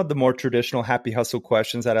some of the more traditional happy hustle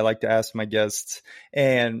questions that I like to ask my guests.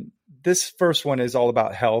 And this first one is all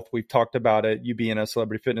about health. We've talked about it. You being a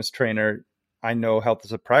celebrity fitness trainer, I know health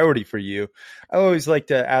is a priority for you. I always like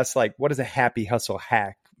to ask, like, what is a happy hustle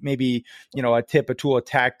hack? Maybe, a tip, a tool, a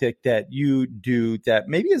tactic that you do that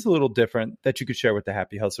maybe is a little different that you could share with the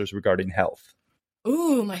happy hustlers regarding health.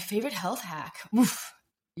 Ooh, my favorite health hack. Oof.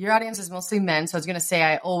 Your audience is mostly men, so I was going to say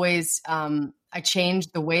I always I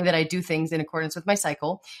change the way that I do things in accordance with my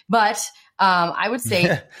cycle. But I would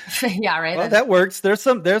say, yeah, right. Well, that works. There's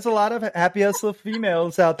a lot of happy hustle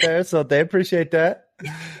females out there, so they appreciate that.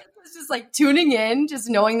 It's just like tuning in, just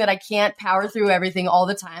knowing that I can't power through everything all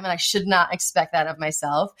the time, and I should not expect that of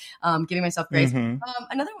myself. Giving myself grace. Mm-hmm.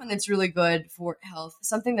 Another one that's really good for health,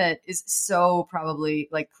 something that is so probably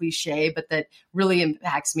like cliche, but that really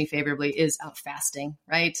impacts me favorably, is fasting.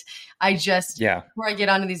 Right? I just Yeah. before I get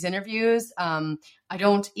onto these interviews, I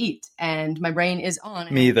don't eat, and my brain is on, Me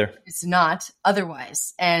and either. it's not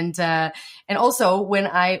otherwise. And also when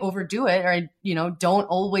I overdo it, or I, don't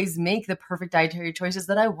always make the perfect dietary choices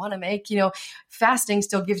that I want to make, fasting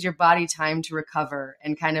still gives your body time to recover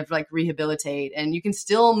and kind of like rehabilitate. And you can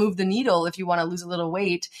still move the needle if you want to lose a little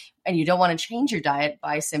weight and you don't want to change your diet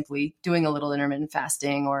by simply doing a little intermittent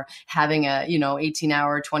fasting or having a,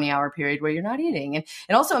 18-hour, 20-hour period where you're not eating.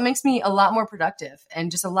 And also it makes me a lot more productive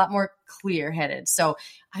and just a lot more clear headed. So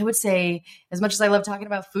I would say, as much as I love talking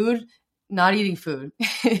about food, not eating food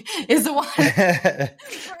is the one for at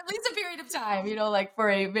least a period of time, like for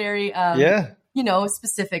a very, Yeah.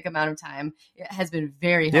 Specific amount of time. It has been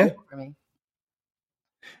very Yeah. helpful for me.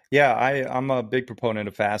 Yeah, I'm a big proponent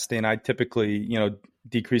of fasting. I typically,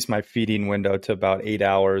 decrease my feeding window to about 8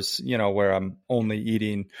 hours, where I'm only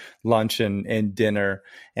eating lunch and dinner.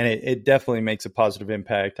 And it definitely makes a positive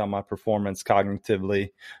impact on my performance cognitively.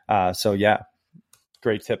 So yeah,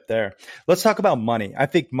 great tip there. Let's talk about money. I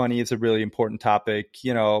think money is a really important topic.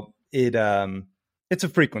 It's a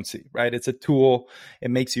frequency, right? It's a tool. It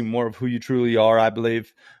makes you more of who you truly are, I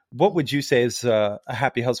believe. What would you say is a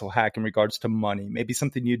happy hustle hack in regards to money? Maybe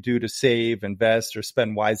something you do to save, invest, or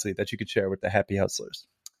spend wisely that you could share with the happy hustlers.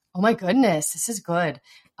 Oh my goodness, this is good.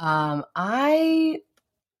 What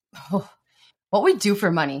we do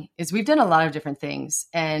for money is we've done a lot of different things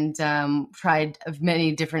and tried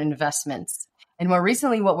many different investments. And more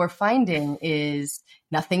recently, what we're finding is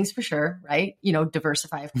nothing's for sure, right?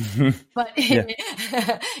 Diversify, of course, but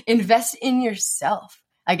invest in yourself,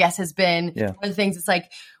 I guess, has been one of the things. It's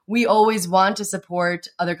like we always want to support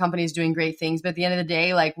other companies doing great things, but at the end of the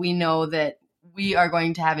day, like we know that we are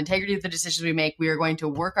going to have integrity with the decisions we make. We are going to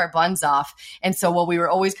work our buns off. And so while we were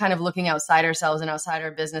always kind of looking outside ourselves and outside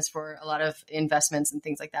our business for a lot of investments and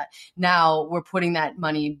things like that, now we're putting that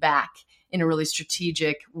money back in a really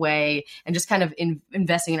strategic way and just kind of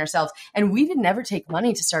investing in ourselves. And we did never take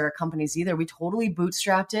money to start our companies either. We totally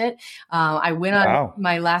bootstrapped it. I went on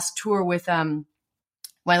my last tour with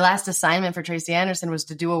my last assignment for Tracy Anderson was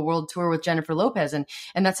to do a world tour with Jennifer Lopez. And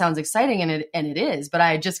that sounds exciting. And it is, but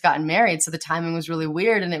I had just gotten married. So the timing was really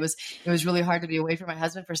weird. And it was really hard to be away from my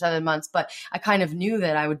husband for 7 months, but I kind of knew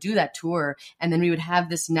that I would do that tour and then we would have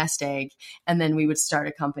this nest egg and then we would start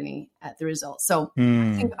a company at the result. So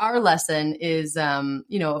I think our lesson is,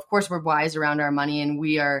 of course we're wise around our money and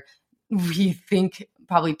we think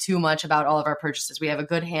probably too much about all of our purchases. We have a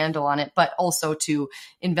good handle on it, but also to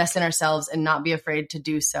invest in ourselves and not be afraid to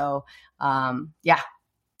do so.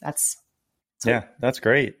 That's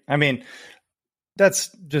great. I mean, that's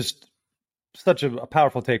just such a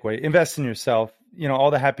powerful takeaway. Invest in yourself.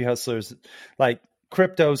 All the happy hustlers, like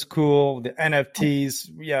crypto's cool. The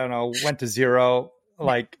NFTs, went to zero.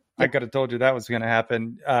 Like I could have told you that was going to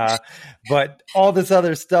happen. But all this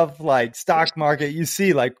other stuff like stock market, you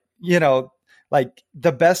see, like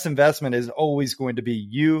the best investment is always going to be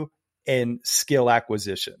you and skill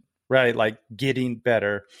acquisition, right? Like getting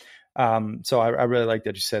better. So I really like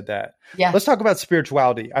that you said that. Yeah. Let's talk about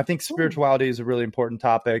spirituality. I think spirituality is a really important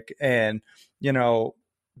topic and,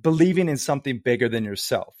 believing in something bigger than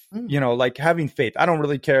yourself, like having faith. I don't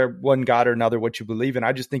really care one God or another, what you believe in.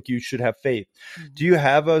 I just think you should have faith. Do you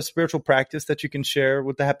have a spiritual practice that you can share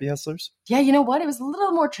with the happy hustlers? Yeah. You know what? It was a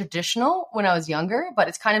little more traditional when I was younger, but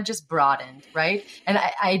it's kind of just broadened, right? And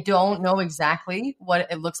I don't know exactly what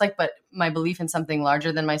it looks like, but my belief in something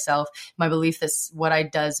larger than myself, my belief that what I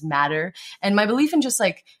does matter, and my belief in just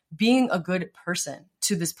like being a good person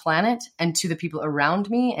to this planet and to the people around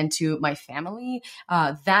me and to my family,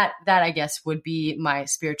 that I guess would be my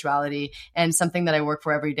spirituality and something that I work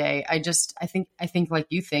for every day. I think like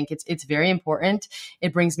you think, it's very important.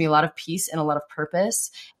 It brings me a lot of peace and a lot of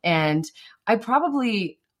purpose. And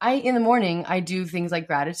in the morning, I do things like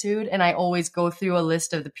gratitude, and I always go through a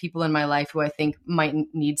list of the people in my life who I think might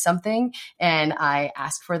need something. And I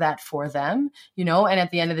ask for that for them, and at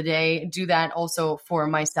the end of the day, do that also for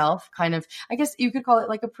myself. Kind of, I guess you could call it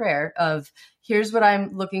like a prayer of, here's what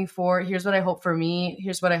I'm looking for. Here's what I hope for me.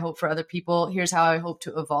 Here's what I hope for other people. Here's how I hope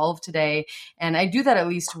to evolve today. And I do that at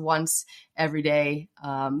least once every day,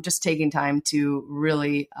 just taking time to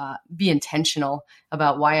really be intentional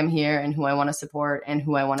about why I'm here and who I want to support and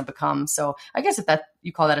who I want to become. So I guess if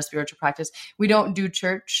you call that a spiritual practice. We don't do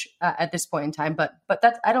church at this point in time, but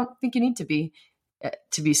I don't think you need to be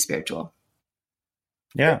spiritual.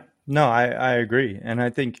 Yeah, no, I agree. And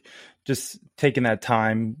I think just taking that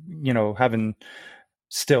time, having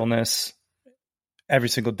stillness every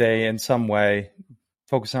single day in some way,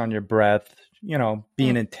 focus on your breath,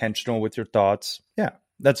 being intentional with your thoughts. Yeah,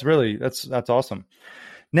 that's awesome.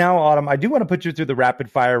 Now, Autumn, I do want to put you through the rapid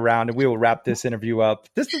fire round and we will wrap this interview up.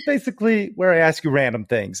 This is basically where I ask you random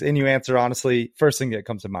things and you answer honestly, first thing that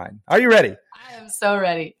comes to mind. Are you ready? I am so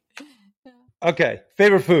ready. Okay.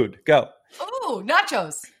 Favorite food? Go. Oh,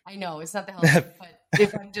 nachos. I know it's not the healthy, but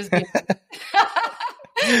if I'm just being.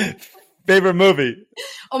 Favorite movie?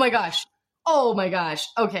 Oh my gosh. Oh my gosh.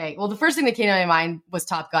 Okay. Well, the first thing that came to my mind was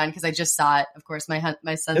Top Gun because I just saw it. Of course,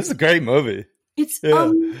 my son. It's a great movie. It's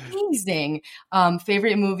amazing.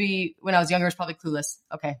 Favorite movie when I was younger was probably Clueless.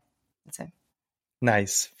 Okay, that's it.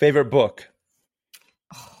 Nice. Favorite book?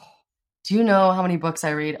 Do you know how many books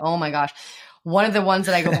I read? Oh my gosh. One of the ones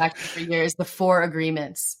that I go back to for years, The Four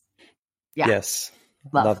Agreements. Yeah. Yes.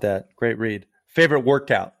 Love that. Great read. Favorite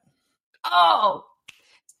workout? Oh,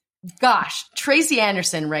 gosh, Tracy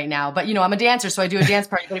Anderson right now. But, I'm a dancer, so I do a dance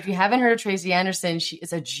party. But if you haven't heard of Tracy Anderson, she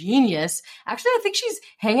is a genius. Actually, I think she's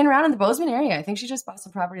hanging around in the Bozeman area. I think she just bought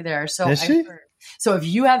some property there. So Is she? So if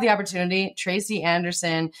you have the opportunity, Tracy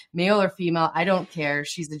Anderson, male or female, I don't care.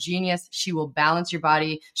 She's a genius. She will balance your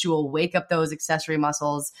body. She will wake up those accessory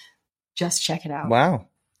muscles. Just check it out. Wow.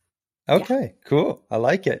 Okay, cool. I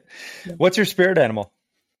like it. What's your spirit animal?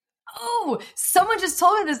 Oh, someone just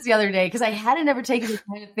told me this the other day because I hadn't ever taken the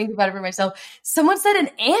time to think about it for myself. Someone said an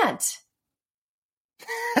ant.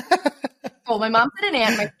 Oh, my mom said an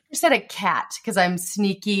ant. My sister said a cat because I'm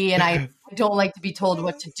sneaky and I don't like to be told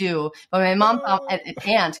what to do. But my mom thought an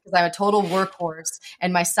ant because I'm a total workhorse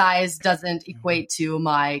and my size doesn't equate to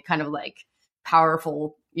my kind of like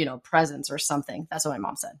powerful, presence or something. That's what my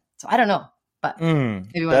mom said. So I don't know, but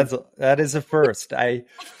that is a first. I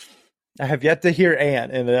have yet to hear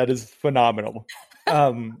ant, and that is phenomenal.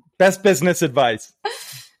 Best business advice.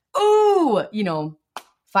 Oh,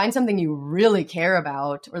 find something you really care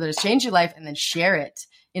about or that has changed your life and then share it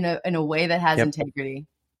in a way that has integrity.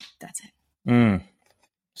 That's it.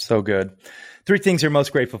 So good. 3 things you're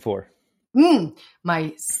most grateful for.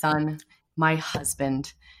 My son, my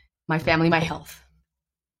husband, my family, my health.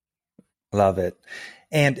 Love it.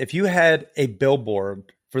 And if you had a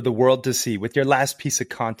billboard for the world to see with your last piece of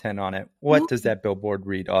content on it, what does that billboard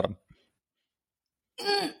read, Autumn?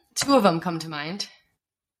 2 of them come to mind.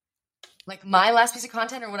 Like my last piece of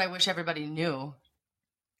content or what I wish everybody knew?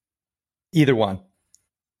 Either one.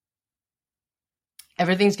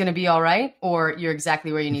 Everything's going to be all right, or you're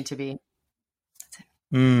exactly where you need to be.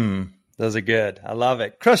 Those are good. I love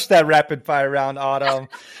it. Crush that rapid fire round, Autumn.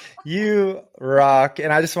 You rock.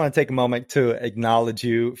 And I just want to take a moment to acknowledge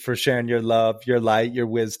you for sharing your love, your light, your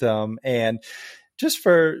wisdom, and just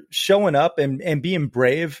for showing up and being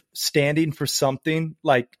brave, standing for something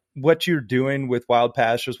like what you're doing with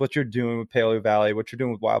Wildpastures, what you're doing with Paleovalley, what you're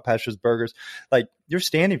doing with Wildpastures Burgers. Like you're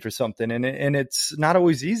standing for something and it's not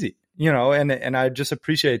always easy, and I just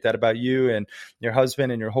appreciate that about you and your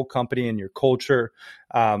husband and your whole company and your culture,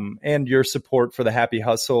 and your support for the Happy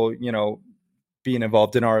Hustle, being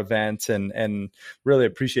involved in our events and really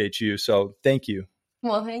appreciate you. So thank you.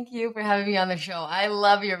 Well, thank you for having me on the show. I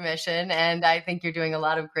love your mission and I think you're doing a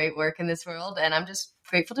lot of great work in this world and I'm just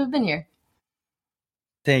grateful to have been here.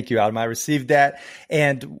 Thank you, Autumn. I received that.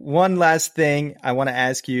 And one last thing I want to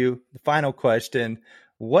ask you, the final question,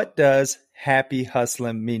 what does happy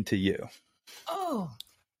hustling mean to you? Oh,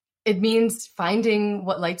 it means finding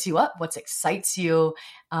what lights you up, what excites you,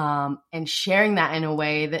 and sharing that in a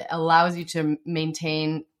way that allows you to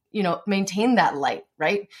maintain that light,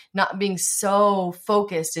 right? Not being so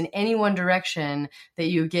focused in any one direction that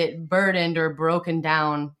you get burdened or broken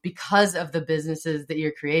down because of the businesses that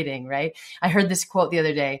you're creating, right? I heard this quote the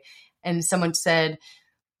other day and someone said,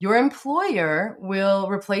 your employer will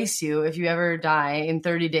replace you if you ever die in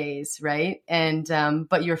 30 days, right? And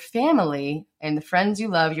but your family and the friends you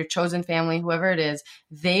love, your chosen family, whoever it is,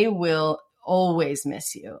 they will always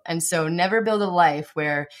miss you. And so never build a life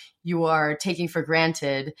where you are taking for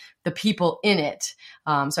granted the people in it.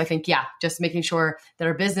 So I think, just making sure that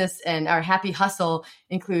our business and our happy hustle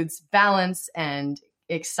includes balance and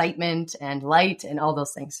excitement and light and all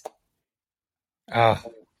those things. Oh,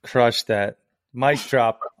 crush that. Mic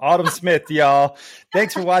drop. Autumn Smith, y'all.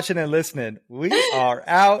 Thanks for watching and listening. We are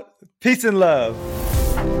out. Peace and love.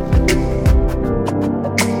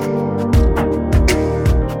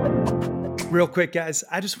 Real quick, guys,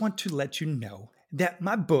 I just want to let you know that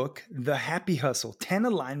my book, The Happy Hustle, 10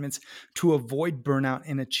 Alignments to Avoid Burnout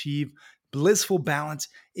and Achieve Blissful Balance,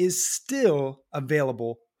 is still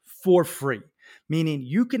available for free. Meaning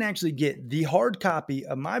you can actually get the hard copy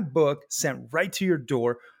of my book sent right to your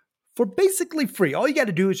door for basically free. All you got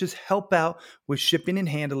to do is just help out with shipping and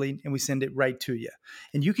handling, and we send it right to you.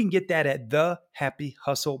 And you can get that at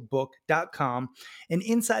thehappyhustlebook.com. And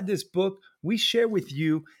inside this book, we share with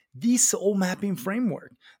you the soul mapping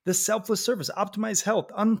framework, the selfless service, optimized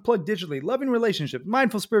health, unplugged digitally, loving relationships,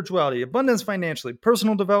 mindful spirituality, abundance financially,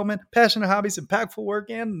 personal development, passionate hobbies, impactful work,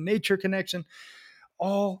 and nature connection.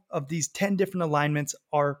 All of these 10 different alignments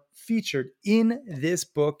are featured in this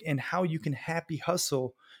book and how you can happy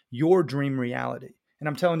hustle your dream reality. And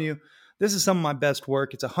I'm telling you, this is some of my best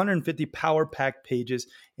work. It's 150 power packed pages,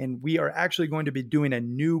 and we are actually going to be doing a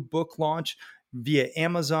new book launch via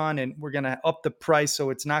Amazon, and we're going to up the price, so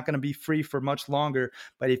it's not going to be free for much longer.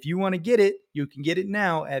 But if you want to get it, you can get it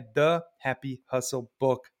now at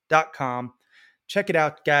thehappyhustlebook.com. Check it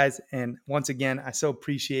out, guys. And once again, I so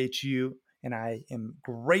appreciate you, and I am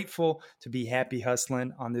grateful to be happy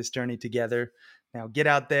hustling on this journey together. Now get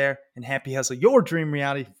out there and happy hustle your dream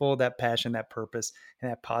reality full of that passion, that purpose,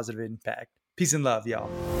 and that positive impact. Peace and love, y'all.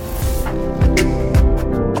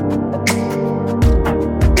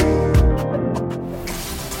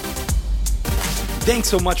 Thanks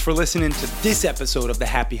so much for listening to this episode of the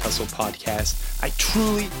Happy Hustle Podcast. I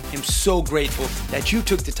truly am so grateful that you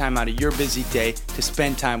took the time out of your busy day to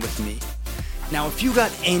spend time with me. Now, if you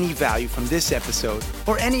got any value from this episode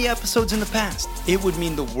or any episodes in the past, it would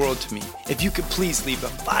mean the world to me if you could please leave a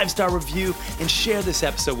 5-star review and share this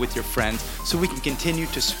episode with your friends so we can continue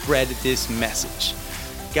to spread this message.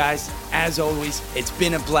 Guys, as always, it's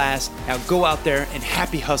been a blast. Now go out there and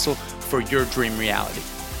happy hustle for your dream reality.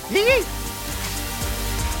 Yee!